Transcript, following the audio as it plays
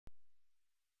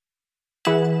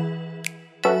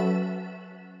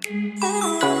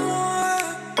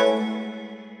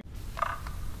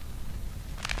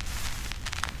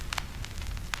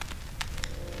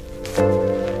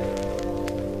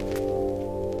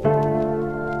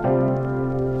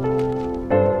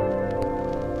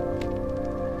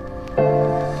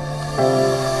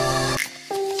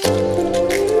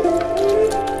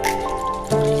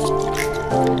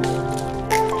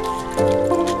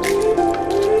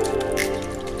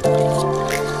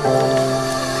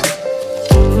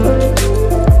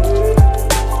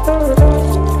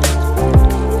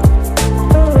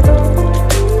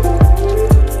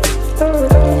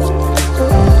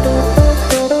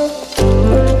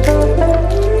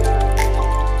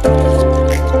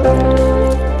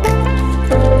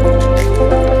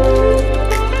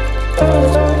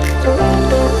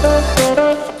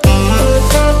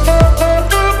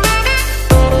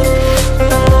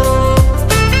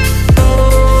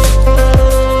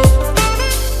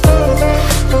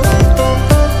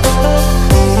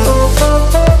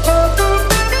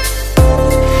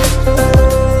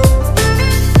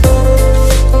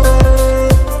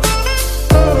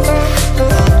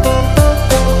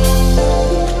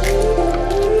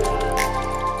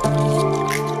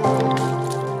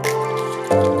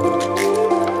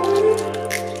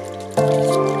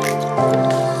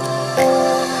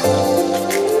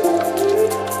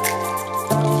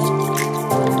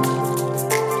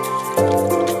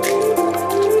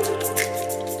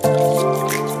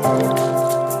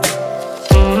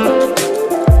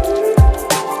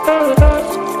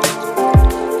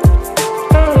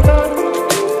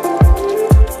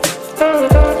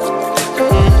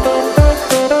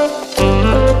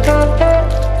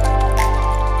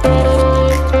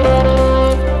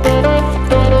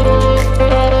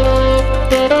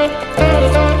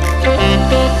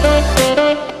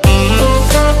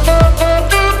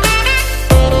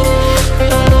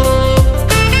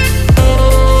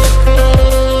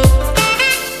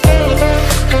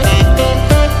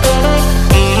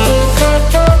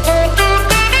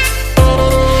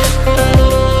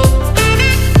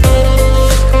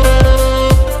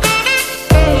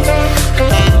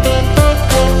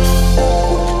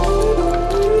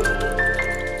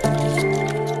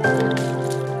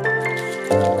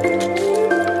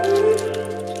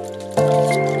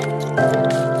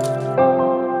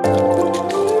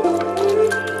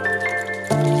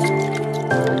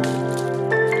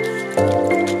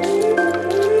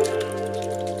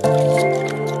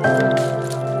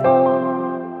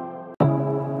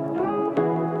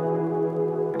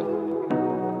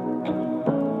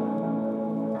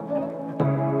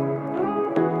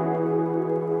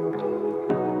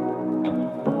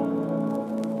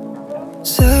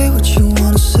Say what you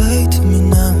wanna say to me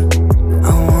now.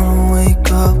 I wanna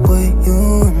wake up with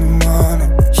you in the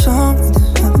morning. Show me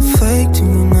there's nothing fake to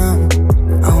me now.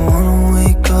 I wanna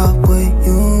wake up with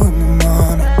you in the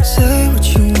morning. Say what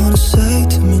you wanna say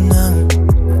to me now.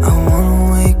 I wanna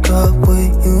wake up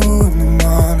with you in the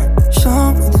morning. Show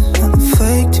me there's nothing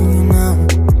fake to me now.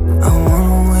 I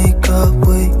wanna wake up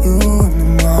with you in the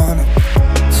morning.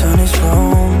 Turn this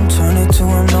room, turn it to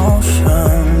an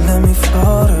ocean. Let me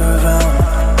float around.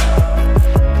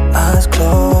 Eyes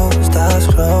closed,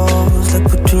 like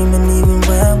we're dreaming even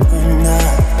when we're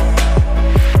not.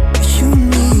 You and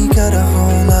me got a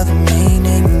whole other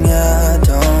meaning, I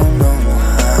don't know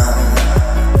how.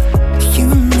 You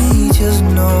and me just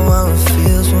know how it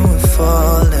feels when we're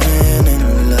falling in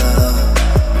love.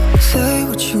 Say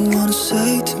what you wanna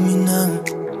say to me now.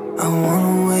 I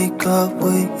wanna wake up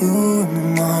with you in the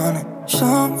morning.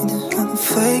 Show me there's nothing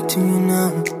fake to me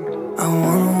now. I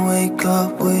wanna wake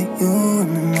up with you in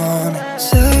the morning.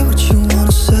 Say what you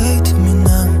wanna say to me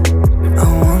now. I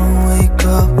wanna wake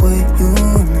up with you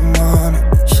in the morning.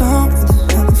 Show me there's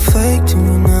nothing fake to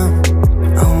me now.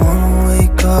 I wanna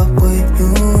wake up with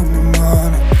you in the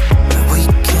morning.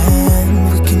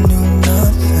 We can do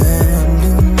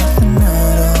nothing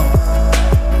at all.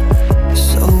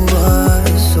 So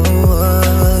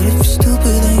what, if you're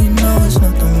stupid then you know there's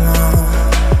nothing wrong.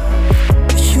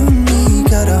 You and me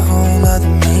got a whole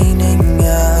other meaning,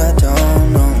 I don't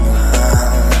know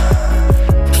how.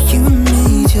 You and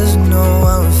me just know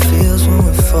how it feels when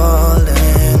we're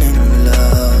falling in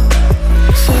love.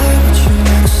 Say what you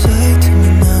wanna say to me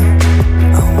now.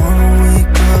 I wanna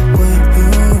wake up with you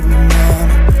in the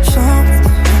morning. Show me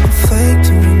there's nothing fake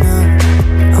to me now.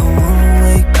 I wanna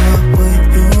wake up with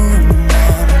you in the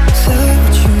morning. Say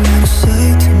what you wanna say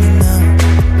to me now.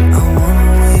 I wanna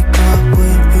wake up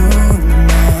with you in the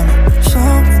morning.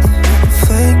 Show me there's nothing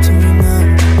fake to me now.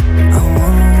 I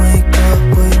wanna wake up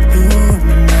with you in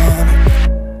the morning.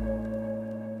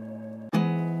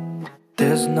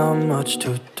 There's not much to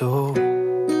do.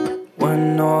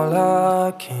 when all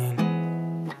I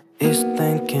can is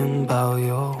thinking about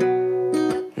you.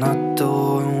 Not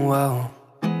doing well,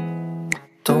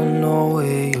 don't know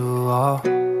where you are,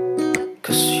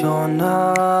 'cause you're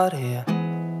not here.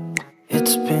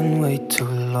 It's been way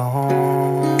too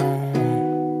long.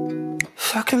 If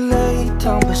I could lay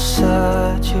down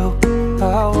beside you,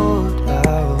 I would.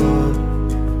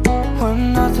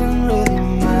 When nothing really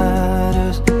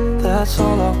matters, that's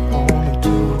all I wanna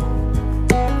do.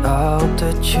 I hope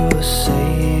that you are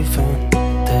safe and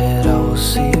that I will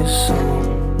see you soon.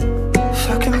 If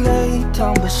I could lay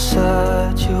down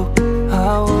beside you,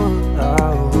 I would.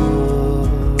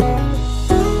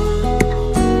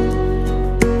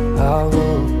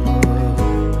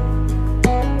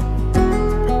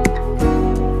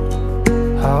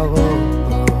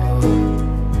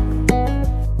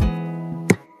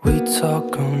 We talk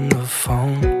on the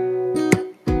phone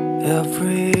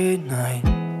every night.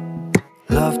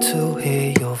 Love to hear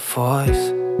your voice.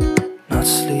 Not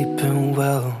sleeping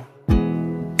well,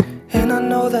 and I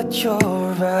know that you're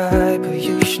right, but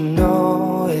you should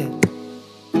know it.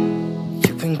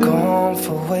 You've been gone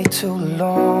for way too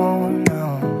long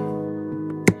now.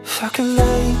 If I could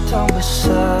lay down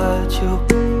beside you,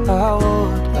 I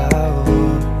would.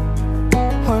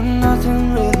 When nothing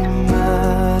really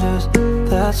matters,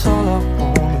 that's all I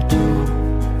wanna do.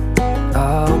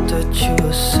 I hope that you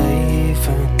are safe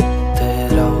and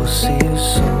that I will see you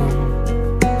soon.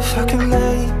 If I can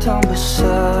lay down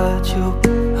beside you,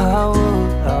 I would.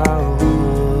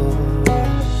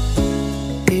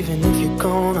 Even if you're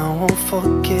gone, I won't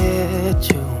forget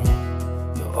you.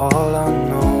 You're all I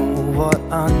know, what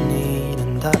I need,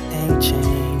 and that ain't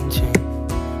changing.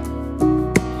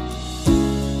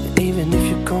 And even if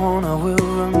you're gone, I will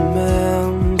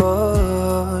remember.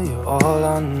 You're all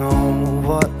I know,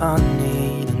 what I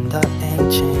need, and that ain't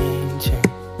changing.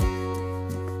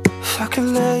 If I could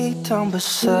lay down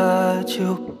beside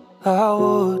you, I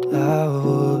would.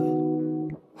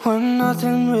 When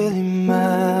nothing really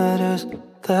matters,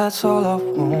 that's all I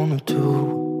wanna do.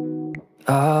 I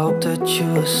hope that you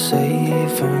are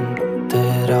safe and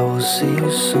that I will see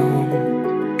you soon.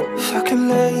 If I could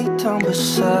lay down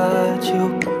beside you,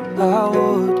 I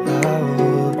would.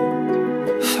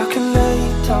 If I could lay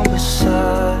down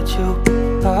beside you,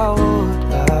 I would.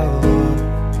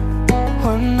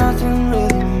 When nothing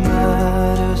really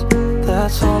matters,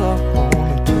 that's all I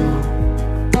wanna do.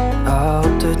 I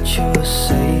hope that you are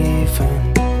safe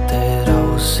and that I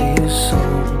will see you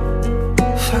soon.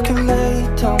 If I could lay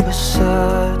down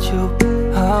beside you,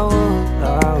 I would.